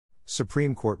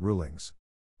Supreme Court rulings.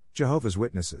 Jehovah's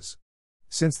Witnesses.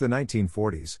 Since the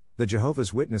 1940s, the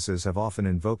Jehovah's Witnesses have often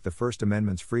invoked the First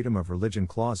Amendment's freedom of religion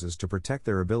clauses to protect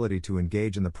their ability to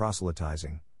engage in the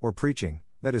proselytizing, or preaching,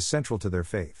 that is central to their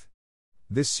faith.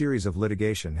 This series of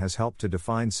litigation has helped to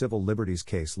define civil liberties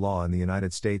case law in the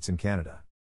United States and Canada.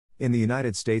 In the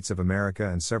United States of America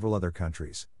and several other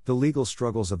countries, the legal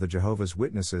struggles of the Jehovah's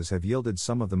Witnesses have yielded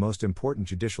some of the most important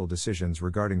judicial decisions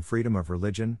regarding freedom of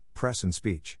religion, press and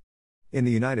speech. In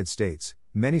the United States,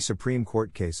 many Supreme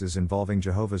Court cases involving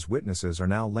Jehovah's Witnesses are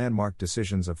now landmark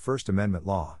decisions of First Amendment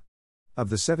law. Of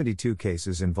the 72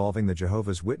 cases involving the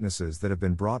Jehovah's Witnesses that have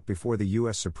been brought before the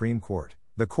U.S. Supreme Court,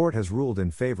 the court has ruled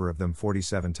in favor of them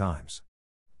 47 times.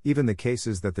 Even the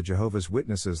cases that the Jehovah's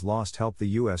Witnesses lost helped the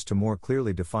U.S. to more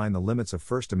clearly define the limits of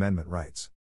First Amendment rights.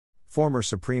 Former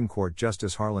Supreme Court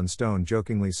Justice Harlan Stone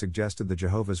jokingly suggested the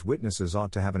Jehovah's Witnesses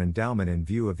ought to have an endowment in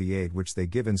view of the aid which they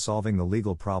give in solving the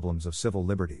legal problems of civil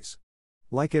liberties.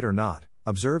 Like it or not,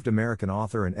 observed American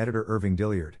author and editor Irving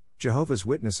Dilliard, Jehovah's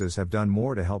Witnesses have done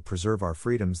more to help preserve our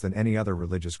freedoms than any other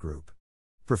religious group.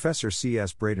 Professor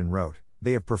C.S. Braden wrote,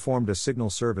 "They have performed a signal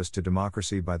service to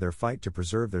democracy by their fight to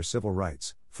preserve their civil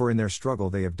rights, for in their struggle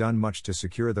they have done much to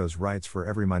secure those rights for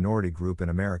every minority group in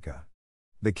America."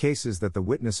 The cases that the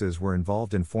witnesses were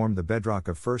involved in formed the bedrock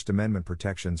of First Amendment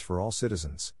protections for all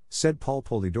citizens, said Paul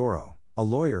Polidoro, a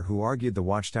lawyer who argued the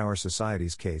Watchtower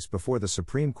Society's case before the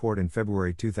Supreme Court in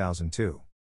February 2002.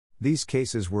 These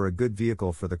cases were a good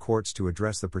vehicle for the courts to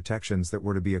address the protections that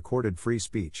were to be accorded free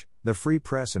speech, the free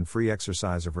press and free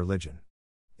exercise of religion.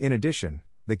 In addition,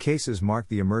 the cases marked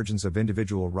the emergence of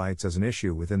individual rights as an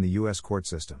issue within the U.S. court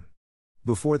system.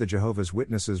 Before the Jehovah's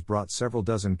Witnesses brought several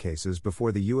dozen cases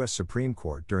before the U.S. Supreme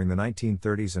Court during the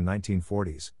 1930s and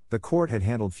 1940s, the court had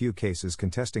handled few cases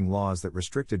contesting laws that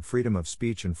restricted freedom of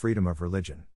speech and freedom of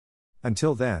religion.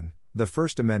 Until then, the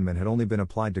First Amendment had only been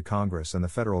applied to Congress and the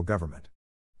federal government.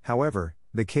 However,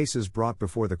 the cases brought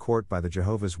before the court by the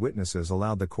Jehovah's Witnesses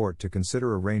allowed the court to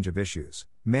consider a range of issues: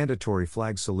 mandatory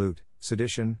flag salute,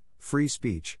 sedition, free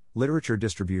speech, literature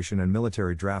distribution and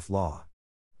military draft law.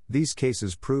 These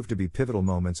cases proved to be pivotal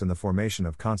moments in the formation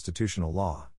of constitutional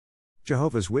law.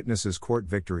 Jehovah's Witnesses court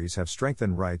victories have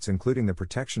strengthened rights including the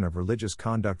protection of religious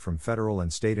conduct from federal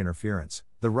and state interference,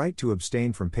 the right to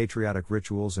abstain from patriotic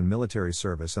rituals and military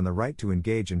service and the right to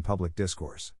engage in public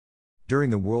discourse.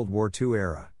 During the World War II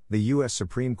era, the U.S.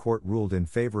 Supreme Court ruled in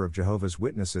favor of Jehovah's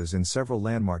Witnesses in several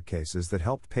landmark cases that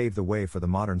helped pave the way for the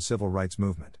modern civil rights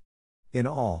movement. In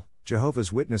all,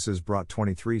 Jehovah's Witnesses brought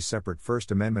 23 separate First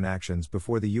Amendment actions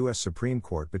before the U.S. Supreme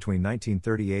Court between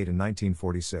 1938 and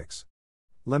 1946.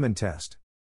 Lemon Test.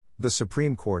 The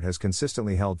Supreme Court has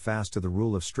consistently held fast to the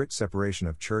rule of strict separation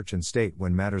of church and state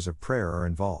when matters of prayer are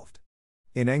involved.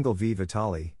 In Engel v.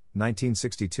 Vitale,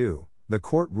 1962, the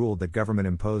court ruled that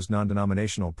government-imposed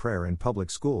non-denominational prayer in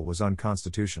public school was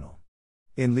unconstitutional.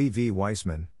 In Lee v.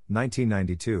 Weissman,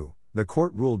 1992, the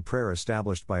court ruled prayer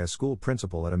established by a school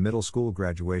principal at a middle school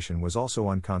graduation was also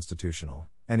unconstitutional,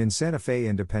 and in Santa Fe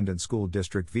Independent School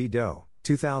District v. Doe,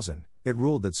 2000, it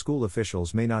ruled that school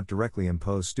officials may not directly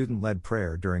impose student-led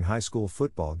prayer during high school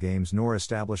football games nor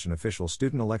establish an official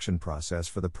student election process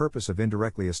for the purpose of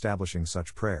indirectly establishing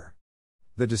such prayer.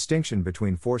 The distinction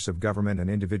between force of government and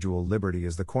individual liberty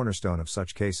is the cornerstone of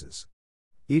such cases.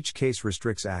 Each case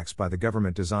restricts acts by the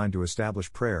government designed to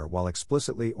establish prayer while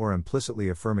explicitly or implicitly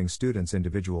affirming students'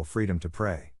 individual freedom to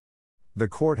pray. The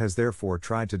court has therefore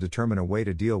tried to determine a way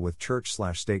to deal with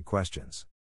church/state questions.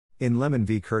 In Lemon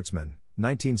v. Kurtzman,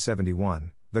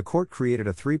 1971, the court created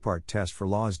a three-part test for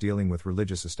laws dealing with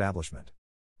religious establishment.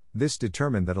 This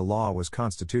determined that a law was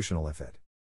constitutional if it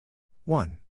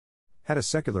 1. Had a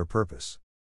secular purpose.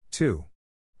 2.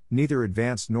 Neither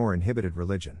advanced nor inhibited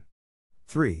religion.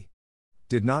 3.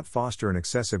 Did not foster an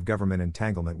excessive government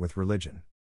entanglement with religion.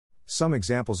 Some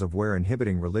examples of where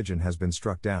inhibiting religion has been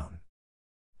struck down.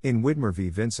 In Widmer v.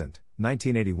 Vincent,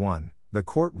 1981, the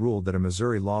court ruled that a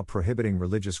Missouri law prohibiting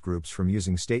religious groups from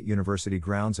using state university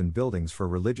grounds and buildings for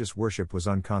religious worship was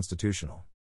unconstitutional.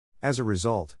 As a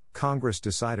result, Congress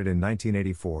decided in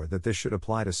 1984 that this should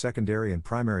apply to secondary and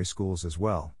primary schools as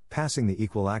well, passing the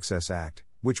Equal Access Act,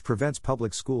 which prevents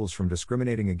public schools from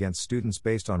discriminating against students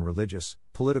based on religious,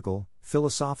 political,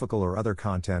 philosophical or other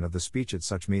content of the speech at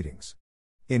such meetings.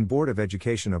 In Board of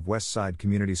Education of West Side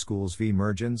Community Schools v.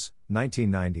 Mergens,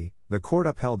 1990, the court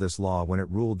upheld this law when it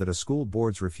ruled that a school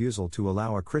board's refusal to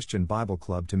allow a Christian Bible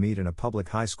club to meet in a public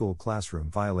high school classroom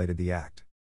violated the act.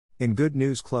 In Good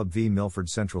News Club v. Milford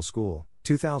Central School,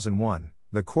 2001,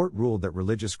 the court ruled that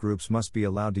religious groups must be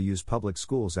allowed to use public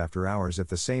schools after hours if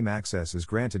the same access is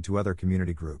granted to other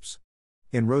community groups.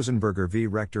 In Rosenberger v.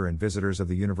 Rector and Visitors of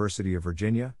the University of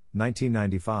Virginia,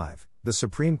 1995, the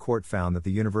Supreme Court found that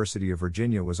the University of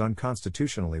Virginia was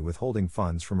unconstitutionally withholding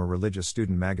funds from a religious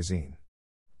student magazine.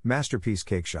 Masterpiece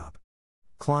Cake Shop.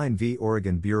 Klein v.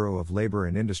 Oregon Bureau of Labor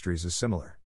and Industries is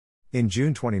similar. In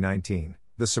June 2019,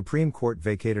 the Supreme Court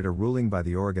vacated a ruling by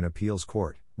the Oregon Appeals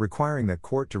Court, requiring that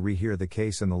court to rehear the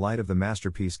case in the light of the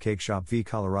Masterpiece Cake Shop v.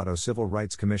 Colorado Civil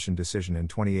Rights Commission decision in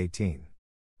 2018.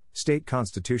 State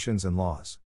constitutions and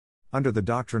laws. Under the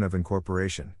doctrine of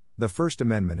incorporation, the First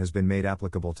Amendment has been made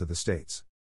applicable to the states.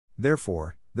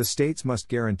 Therefore, the states must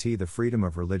guarantee the freedom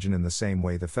of religion in the same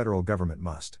way the federal government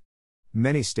must.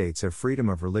 Many states have freedom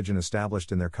of religion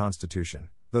established in their constitution,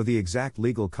 though the exact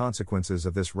legal consequences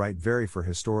of this right vary for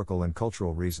historical and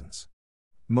cultural reasons.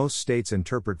 Most states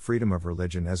interpret freedom of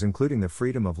religion as including the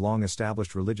freedom of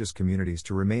long-established religious communities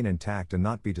to remain intact and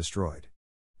not be destroyed.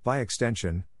 By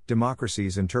extension,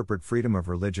 democracies interpret freedom of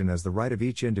religion as the right of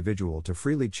each individual to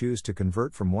freely choose to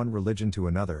convert from one religion to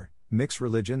another, mix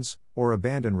religions, or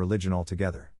abandon religion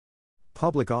altogether.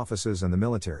 Public offices and the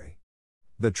military.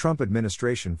 The Trump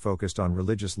administration focused on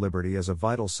religious liberty as a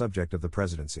vital subject of the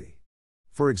presidency.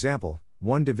 For example,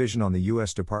 one division on the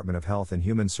U.S. Department of Health and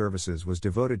Human Services was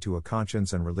devoted to a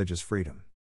conscience and religious freedom.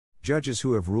 Judges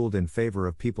who have ruled in favor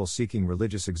of people seeking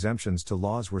religious exemptions to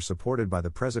laws were supported by the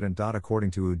president.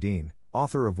 According to Uddin,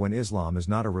 author of When Islam is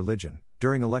Not a Religion,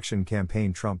 during election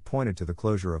campaign Trump pointed to the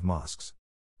closure of mosques.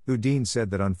 Uddin said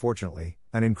that unfortunately,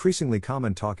 an increasingly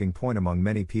common talking point among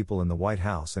many people in the White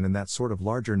House and in that sort of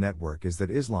larger network is that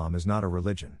Islam is not a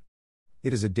religion.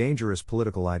 It is a dangerous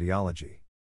political ideology.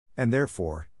 And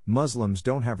therefore, Muslims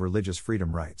don't have religious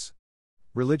freedom rights.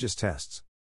 Religious tests.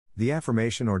 The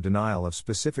affirmation or denial of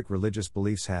specific religious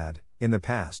beliefs had, in the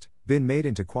past, been made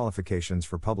into qualifications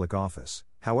for public office.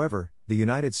 However, the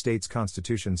United States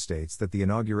Constitution states that the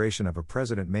inauguration of a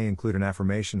president may include an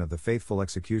affirmation of the faithful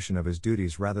execution of his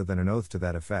duties rather than an oath to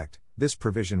that effect. This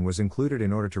provision was included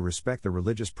in order to respect the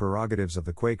religious prerogatives of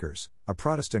the Quakers, a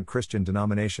Protestant Christian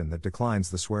denomination that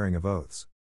declines the swearing of oaths.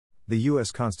 The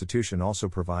U.S. Constitution also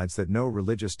provides that no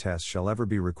religious test shall ever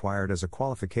be required as a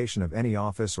qualification of any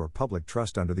office or public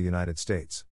trust under the United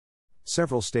States.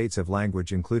 Several states have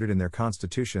language included in their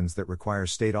constitutions that require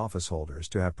state officeholders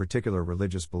to have particular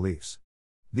religious beliefs.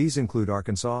 These include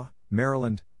Arkansas,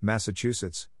 Maryland,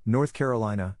 Massachusetts, North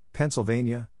Carolina,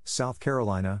 Pennsylvania, South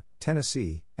Carolina,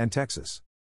 Tennessee, and Texas.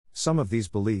 Some of these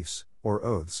beliefs, or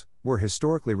oaths, were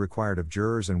historically required of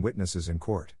jurors and witnesses in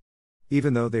court.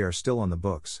 Even though they are still on the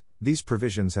books, these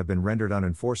provisions have been rendered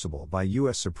unenforceable by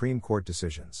U.S. Supreme Court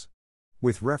decisions.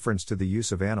 With reference to the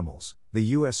use of animals, the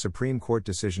U.S. Supreme Court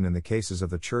decision in the cases of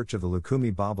the Church of the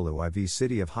Lukumi Babalu IV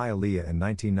City of Hialeah in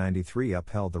 1993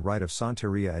 upheld the right of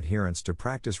Santeria adherents to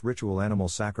practice ritual animal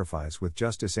sacrifice, with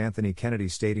Justice Anthony Kennedy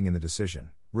stating in the decision,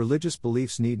 "Religious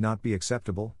beliefs need not be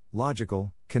acceptable,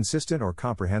 logical, consistent or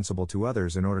comprehensible to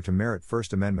others in order to merit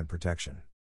First Amendment protection."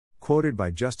 Quoted by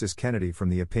Justice Kennedy from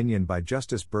the opinion by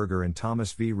Justice Berger and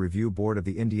Thomas v. Review Board of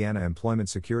the Indiana Employment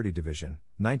Security Division,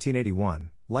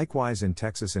 1981, likewise in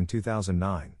Texas in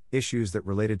 2009, issues that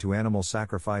related to animal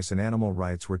sacrifice and animal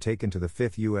rights were taken to the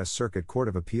Fifth U.S. Circuit Court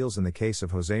of Appeals in the case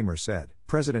of Jose Merced,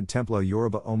 President Templo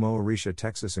Yoruba Omo Orisha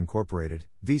Texas Incorporated,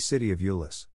 v. City of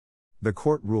Euless. The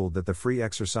court ruled that the free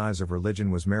exercise of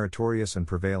religion was meritorious and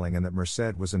prevailing, and that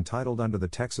Merced was entitled under the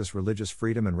Texas Religious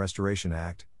Freedom and Restoration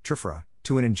Act, TRFRA,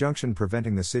 to an injunction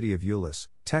preventing the city of Euless,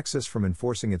 Texas from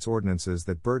enforcing its ordinances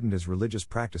that burdened his religious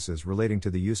practices relating to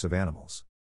the use of animals.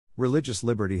 Religious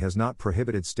liberty has not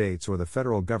prohibited states or the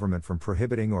federal government from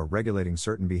prohibiting or regulating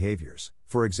certain behaviors,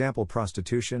 for example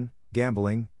prostitution,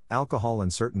 gambling, alcohol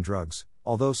and certain drugs,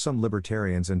 although some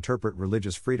libertarians interpret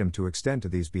religious freedom to extend to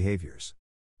these behaviors.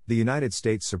 The United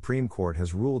States Supreme Court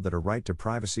has ruled that a right to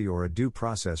privacy or a due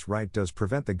process right does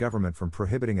prevent the government from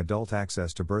prohibiting adult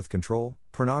access to birth control,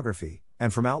 pornography,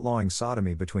 and from outlawing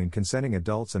sodomy between consenting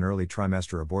adults and early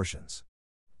trimester abortions.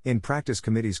 In practice,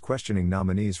 committees questioning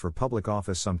nominees for public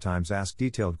office sometimes ask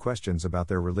detailed questions about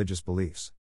their religious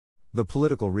beliefs. The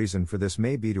political reason for this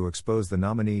may be to expose the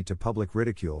nominee to public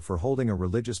ridicule for holding a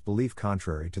religious belief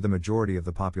contrary to the majority of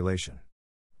the population.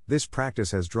 This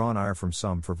practice has drawn ire from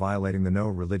some for violating the No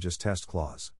Religious Test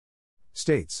Clause.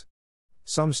 States.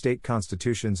 Some state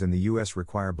constitutions in the U.S.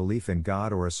 require belief in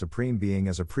God or a supreme being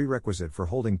as a prerequisite for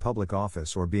holding public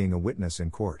office or being a witness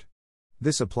in court.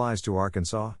 This applies to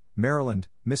Arkansas, Maryland,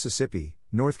 Mississippi,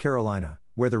 North Carolina,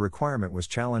 where the requirement was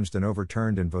challenged and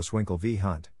overturned in Voswinkle v.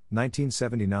 Hunt,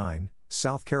 1979,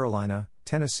 South Carolina,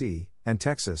 Tennessee, and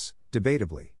Texas,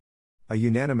 debatably. A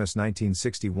unanimous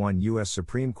 1961 U.S.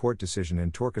 Supreme Court decision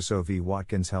in Torcaso v.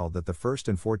 Watkins held that the First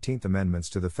and 14th Amendments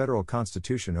to the federal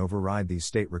Constitution override these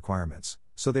state requirements,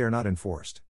 so they are not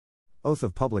enforced. Oath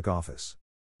of Public Office.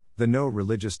 The No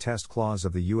Religious Test Clause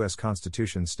of the U.S.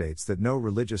 Constitution states that no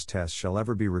religious test shall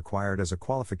ever be required as a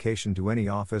qualification to any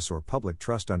office or public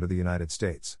trust under the United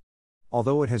States.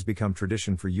 Although it has become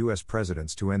tradition for U.S.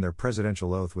 presidents to end their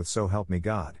presidential oath with "So help me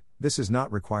God," this is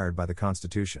not required by the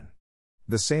Constitution.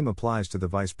 The same applies to the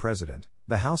Vice President,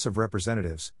 the House of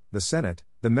Representatives, the Senate,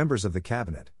 the members of the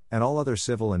Cabinet, and all other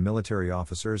civil and military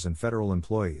officers and federal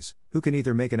employees, who can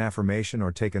either make an affirmation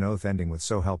or take an oath ending with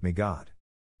 "So help me God."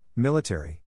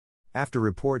 Military. After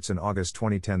reports in August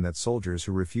 2010 that soldiers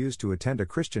who refused to attend a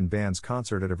Christian band's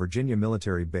concert at a Virginia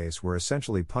military base were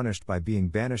essentially punished by being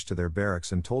banished to their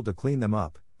barracks and told to clean them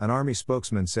up, an Army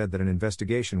spokesman said that an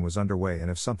investigation was underway,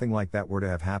 and if something like that were to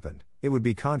have happened, it would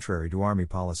be contrary to Army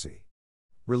policy.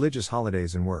 Religious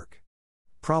holidays and work.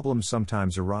 Problems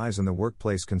sometimes arise in the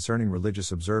workplace concerning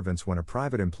religious observance when a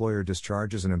private employer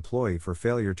discharges an employee for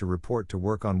failure to report to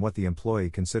work on what the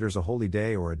employee considers a holy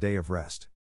day or a day of rest.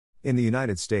 In the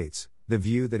United States, the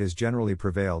view that has generally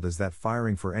prevailed is that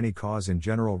firing for any cause in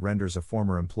general renders a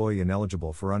former employee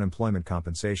ineligible for unemployment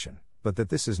compensation, but that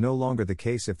this is no longer the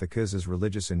case if the cause is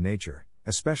religious in nature,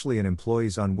 especially an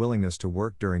employee's unwillingness to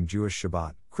work during Jewish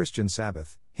Shabbat, Christian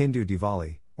Sabbath, Hindu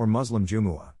Diwali, or Muslim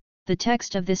Jumu'ah. The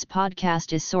text of this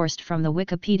podcast is sourced from the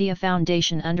Wikipedia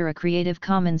Foundation under a Creative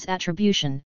Commons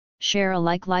Attribution, Share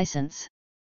Alike license.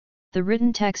 The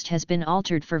written text has been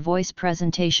altered for voice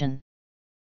presentation.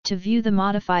 To view the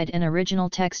modified and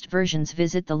original text versions,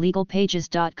 visit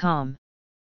thelegalpages.com.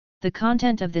 The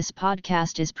content of this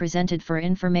podcast is presented for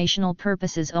informational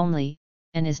purposes only,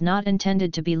 and is not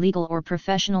intended to be legal or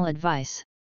professional advice.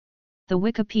 The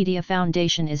Wikipedia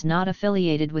Foundation is not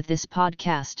affiliated with this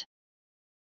podcast.